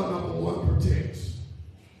of God, number one, protects.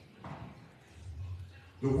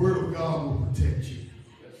 The Word of God will protect you.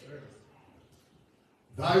 Yes, sir.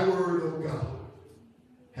 Thy Word, O God,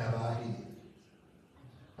 have I hid.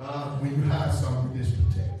 When you hide something, it's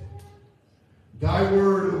protected. Thy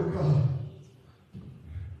Word, O God.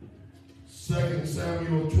 2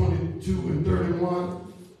 Samuel 22 and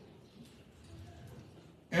 31.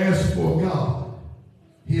 As for God,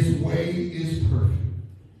 His way is perfect.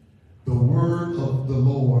 The word of the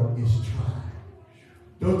Lord is tried.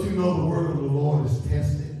 Don't you know the word of the Lord is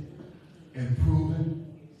tested and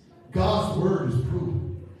proven? God's word is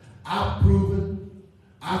proven. I've proven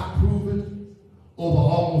over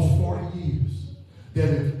almost 40 years that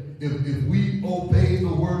if we obey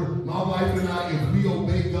the word, my wife and I, if we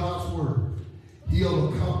obey God's word,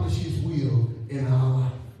 He'll accomplish His will in our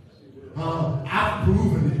life. I've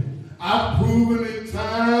proven it. I've proven it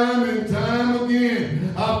time and time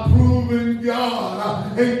again. I've proven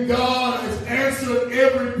God. And God has answered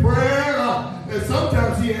every prayer. And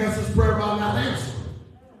sometimes He answers prayer by not answering.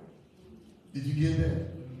 Did you get that?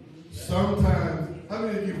 Sometimes, how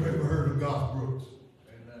many of you have ever heard of Garth Brooks?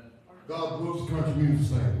 Amen. Garth Brooks, country music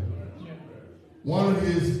singer. One of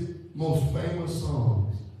his most famous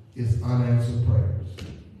songs is Unanswered Prayers.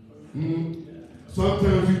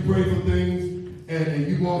 Sometimes you pray for things and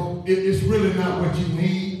you want, it's really not what you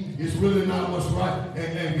need. It's really not what's right.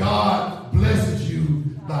 And God blesses you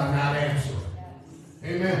by not answering.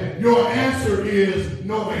 Amen. Your answer is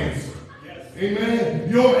no answer. Amen.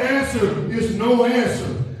 Your answer is no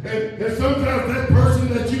answer. And sometimes that person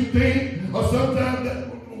that you think, or sometimes that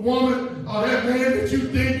woman or that man that you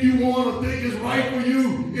think you want or think is right for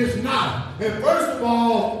you is not. And first of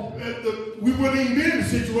all, we wouldn't even be in the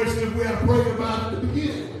situation if we had prayed about it to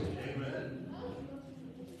begin with. Amen.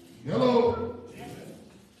 Hello?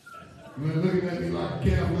 You're looking at me like a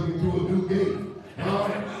calf looking through a new gate.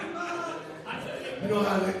 You know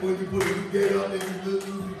how when you put a new gate up and you look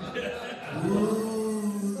through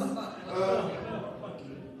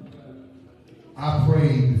I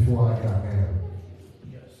prayed before I got married.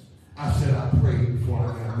 I said I prayed before I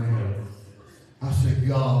got married. I said,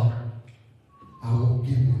 God, I won't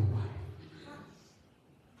give you a wife.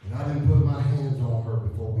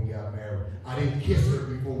 I didn't kiss her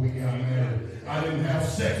before we got married. I didn't have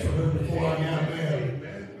sex with her before I got married.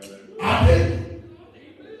 I didn't.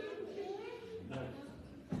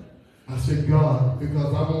 I said, God,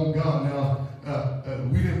 because I want God now.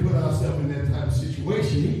 We didn't put ourselves in that type of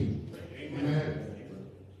situation. Amen.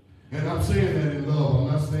 And I'm saying that in love. I'm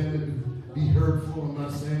not saying that to be hurtful. I'm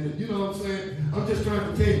not saying that, you know what I'm saying? I'm just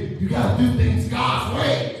trying to tell you, you got to do things God's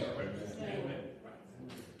way.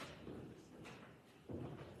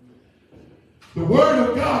 The Word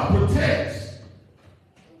of God protects.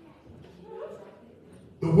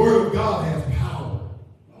 The Word of God has power.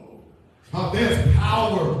 There's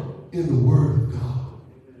power in the Word of God.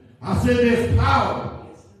 I said there's power.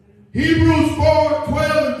 Hebrews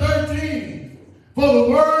 4:12-13. For the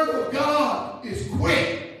Word of God is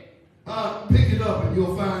quick. Pick it up and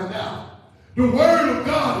you'll find out. The Word of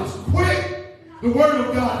God is quick. The Word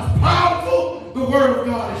of God is powerful. The Word of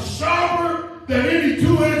God is sharper than any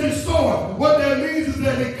two-edged sword. What that means is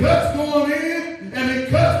that it cuts going in and it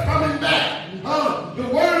cuts coming back. The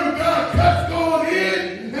Word of God cuts going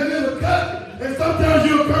in and it'll cut. And sometimes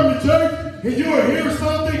you'll come to church and you'll hear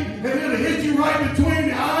something and it'll hit you right between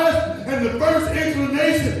the eyes, and the first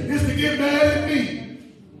inclination is to get mad at me.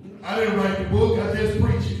 I didn't write the book, I just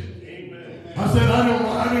preached it. Amen. I said I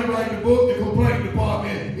didn't write the book, the complaint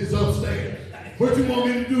department is upstairs. What you want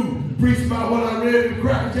me to do? Preach about what I read in the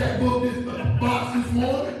Cracker Jack book box this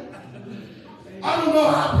morning? I don't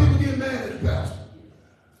know how people get mad at the pastor.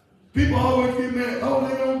 People always get mad. Oh,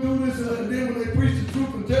 they don't do this, and then when they preach the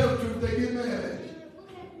truth and tell the truth, they get mad at you.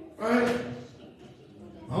 Right?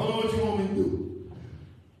 I don't know what you want me to do.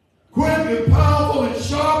 Quick and powerful and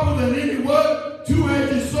sharper than any what?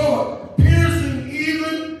 Two-edged sword, piercing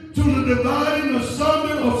even to the dividing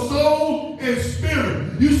asunder of soul and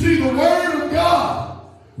spirit. You see, the Word of God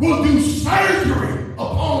will do surgery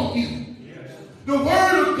upon you. The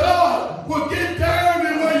Word of God will get down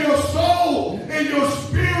in where your soul and your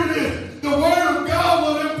spirit is. The Word of God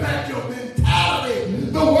will impact your mentality.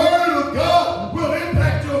 The Word of God will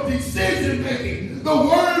impact your decision making. The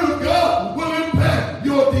Word of God will impact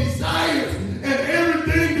your desires and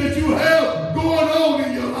everything that you have going on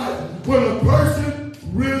in your life. When a person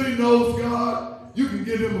really knows God, you can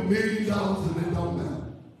give him $1 million and it don't matter.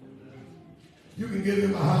 You can give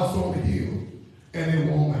him a house on the hill and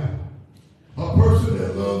it won't matter. A person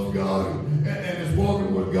that loves God and is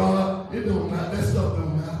walking with God, it don't matter. That stuff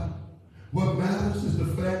don't matter. What matters is the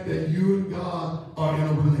fact that you and God are in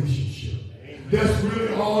a relationship. That's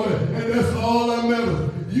really all that, and that's all that matters.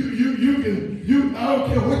 I don't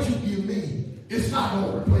care what you give me. It's not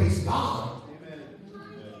going to replace God.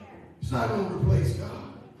 It's not going to replace God.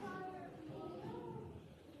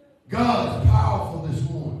 God is powerful this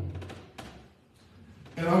morning.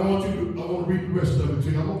 And I want to read the rest of it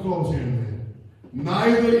to you. I'm going to close here in a minute.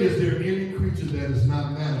 Neither is there any creature that is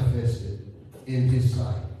not manifested in his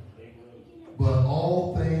sight. But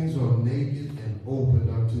all things are naked and open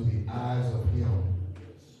unto the eyes of him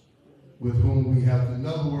with whom we have. In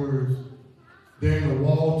other words, there ain't a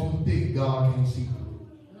wall too thick God can't see through.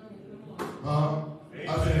 I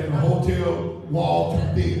said in a hotel, wall too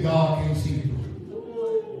thick God can't see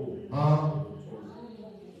through.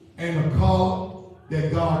 And a car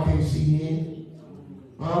that God can't see in.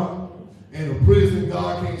 And a prison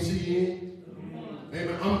God can't see in.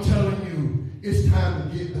 Amen. I'm telling you, it's time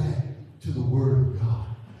to get back to the Word of God.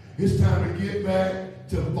 It's time to get back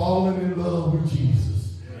to falling in love with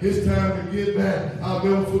Jesus. It's time to get back. I'll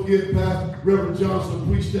never forget Pastor Reverend Johnson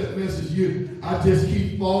preached that message here. I just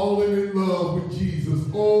keep falling in love with Jesus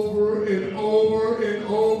over and over and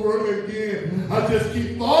over again. I just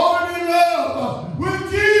keep falling in love with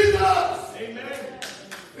Jesus. Amen.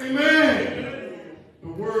 Amen. The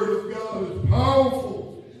Word of God is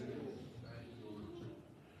powerful.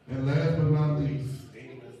 And last but not least,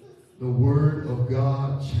 the Word of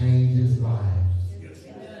God changes lives.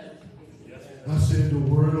 I said the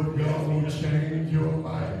Word of God will change your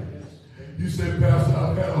life. You said, Pastor,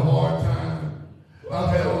 I've had a hard time. I've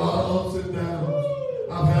had a lot of ups and downs.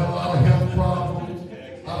 I've had a lot of health problems.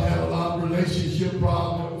 I've had a lot of relationship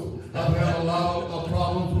problems. I've had a lot of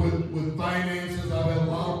problems with finances. I've had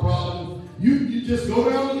a lot of problems. You just go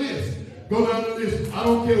down the list. Go down the list. I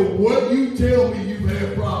don't care what you tell me you've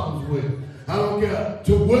had problems with. I don't care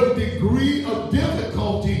to what degree of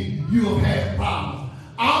difficulty you have had problems.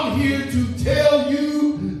 I'm here to tell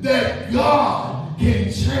you that God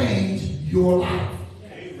can change your life.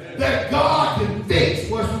 Amen. That God can fix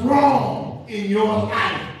what's wrong in your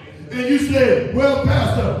life. And you say, well,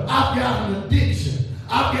 Pastor, I've got an addiction.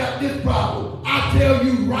 I've got this problem. I tell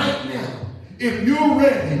you right now, if you're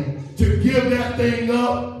ready to give that thing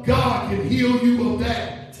up, God can heal you of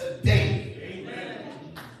that today.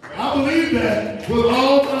 I believe that with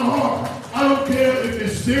all my heart. I don't care if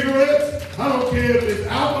it's cigarettes. I don't care if it's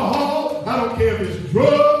alcohol. I don't care if it's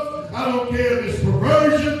drugs. I don't care if it's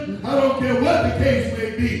perversion. I don't care what the case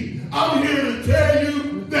may be. I'm here to tell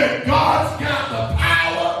you that God's got the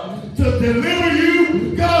power to deliver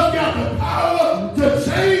you. God's got the power to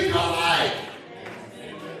change your life.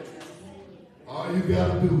 All you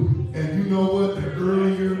got to do, and you know what? The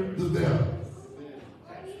earlier, the better.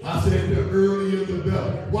 I said the earlier, the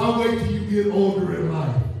better. Why wait till you get older in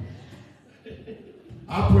life?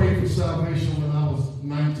 I prayed for salvation when I was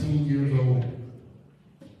 19 years old.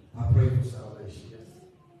 I prayed for salvation.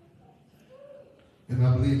 And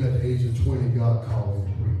I believe at the age of 20, God called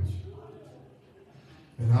me to preach.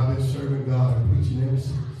 And I've been serving God and preaching ever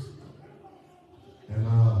since. And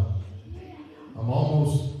I'm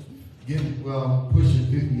almost pushing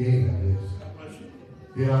 58, I guess.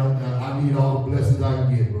 Yeah, I need all the blessings I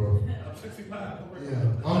can get, bro. I'm 65. Yeah,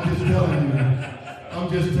 I'm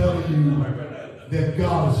just telling you that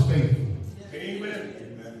God is faithful. Amen.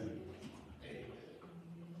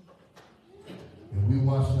 And we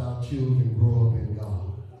watched our children grow up in God.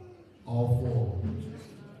 All four of them.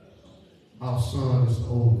 Our son is the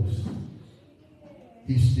oldest.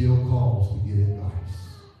 He still calls to get advice.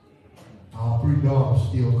 Our 3 daughters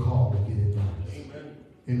still call to get advice.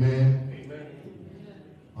 Amen.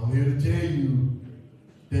 I'm here to tell you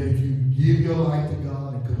that if you give your life to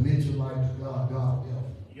God and commit your life to God, God will help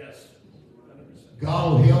you. Yes. 100%.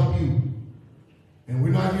 God will help you. And we're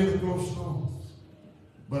not here to throw stones.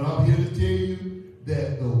 But I'm here to tell you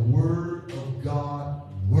that the Word of God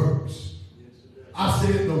works. I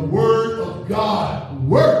said the Word of God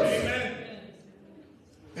works. Amen.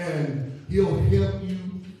 And He'll help you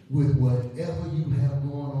with whatever you have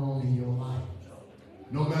going on in your life.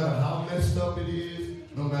 No matter how messed up it is,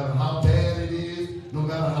 no matter how bad it is, no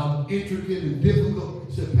matter how intricate and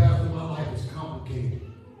difficult. Said, Pastor, my life is complicated.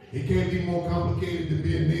 It can't be more complicated than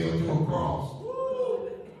being nailed to a cross.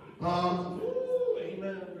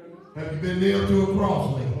 Have you been nailed to a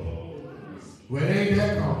cross lately? Well, it ain't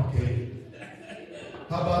that complicated.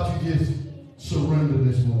 How about you just surrender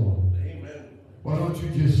this morning? Amen. Why don't you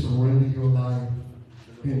just surrender your life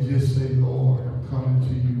and just say, Lord, I'm coming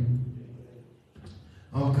to you.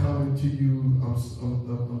 I'm coming to you. I'm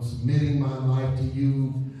submitting my life to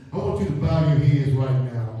you. I want you to bow your heads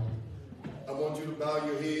right now. I want you to bow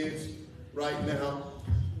your heads right now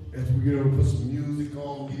as we're going to put some music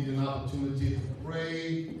on, give you an opportunity to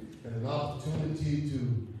pray and an opportunity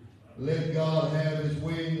to let God have His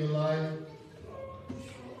way in your life.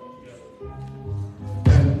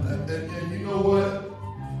 And you know what?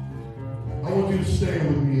 I want you to stand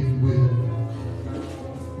with me if you will.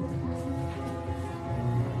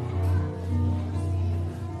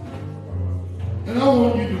 And I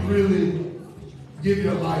want you to really give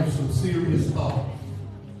your life some serious thought.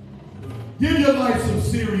 Give your life some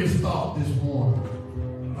serious thought this morning.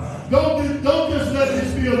 Don't just let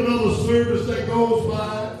this be another service that goes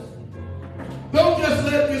by. Don't just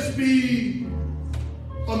let this be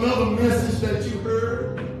another message that you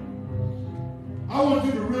heard. I want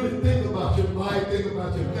you to really think about your life, think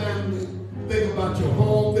about your family, think about your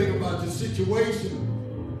home, think about your situation.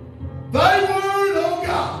 Thy word, oh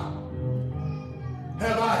God,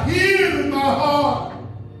 have I hid in my heart.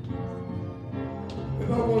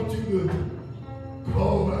 And I want you to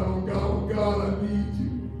call out on God, oh God, I need you.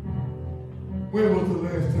 When was the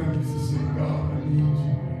last time you used to say, God, I need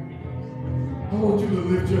you? I want you to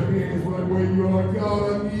lift your hands right where you are. God,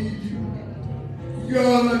 I need you.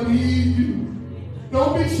 God, I need you.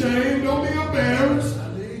 Don't be ashamed. Don't be embarrassed.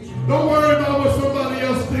 Don't worry about what somebody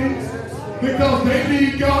else thinks, because they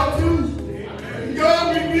need God too.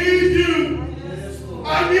 God, we need you.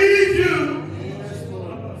 I need you.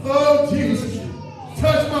 Oh, Jesus.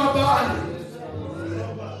 Touch my body.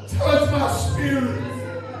 Touch my spirit.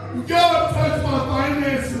 God, touch my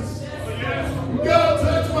finances. God,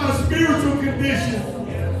 touch my spiritual condition.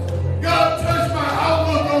 God, touch my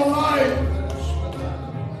outlook on life.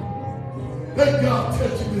 Let God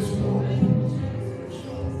touch you this morning.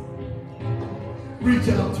 Reach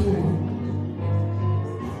out to Him.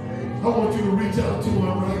 I want you to reach out to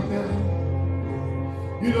Him right now.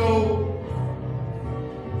 You know,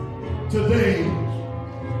 today,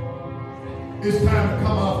 it's time to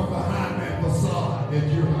come out from behind that facade that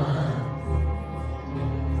you're behind.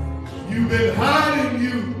 You've been hiding,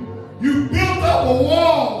 you built up a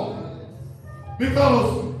wall because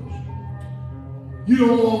you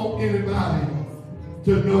don't want anybody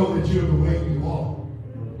to know that you're the way you are.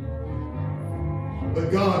 But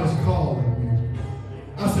God is calling you.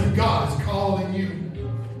 I said, God is calling you.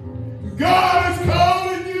 God is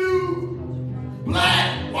calling you.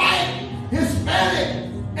 Black, white,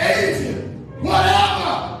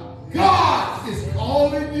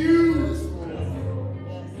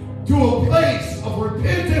 place of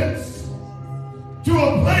repentance, to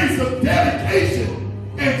a place of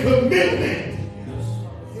dedication and commitment.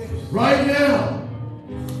 Right now,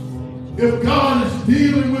 if God is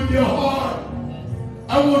dealing with your heart,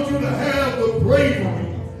 I want you to have the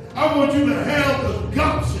bravery. I want you to have the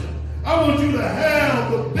gumption. I want you to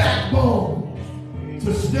have the backbone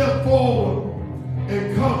to step forward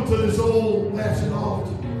and come to this old fashioned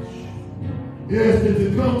altar. Yes,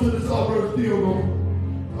 to come to this altar, still going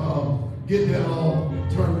get that all,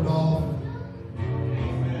 turn it off.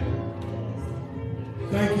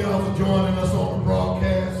 Thank y'all for joining us.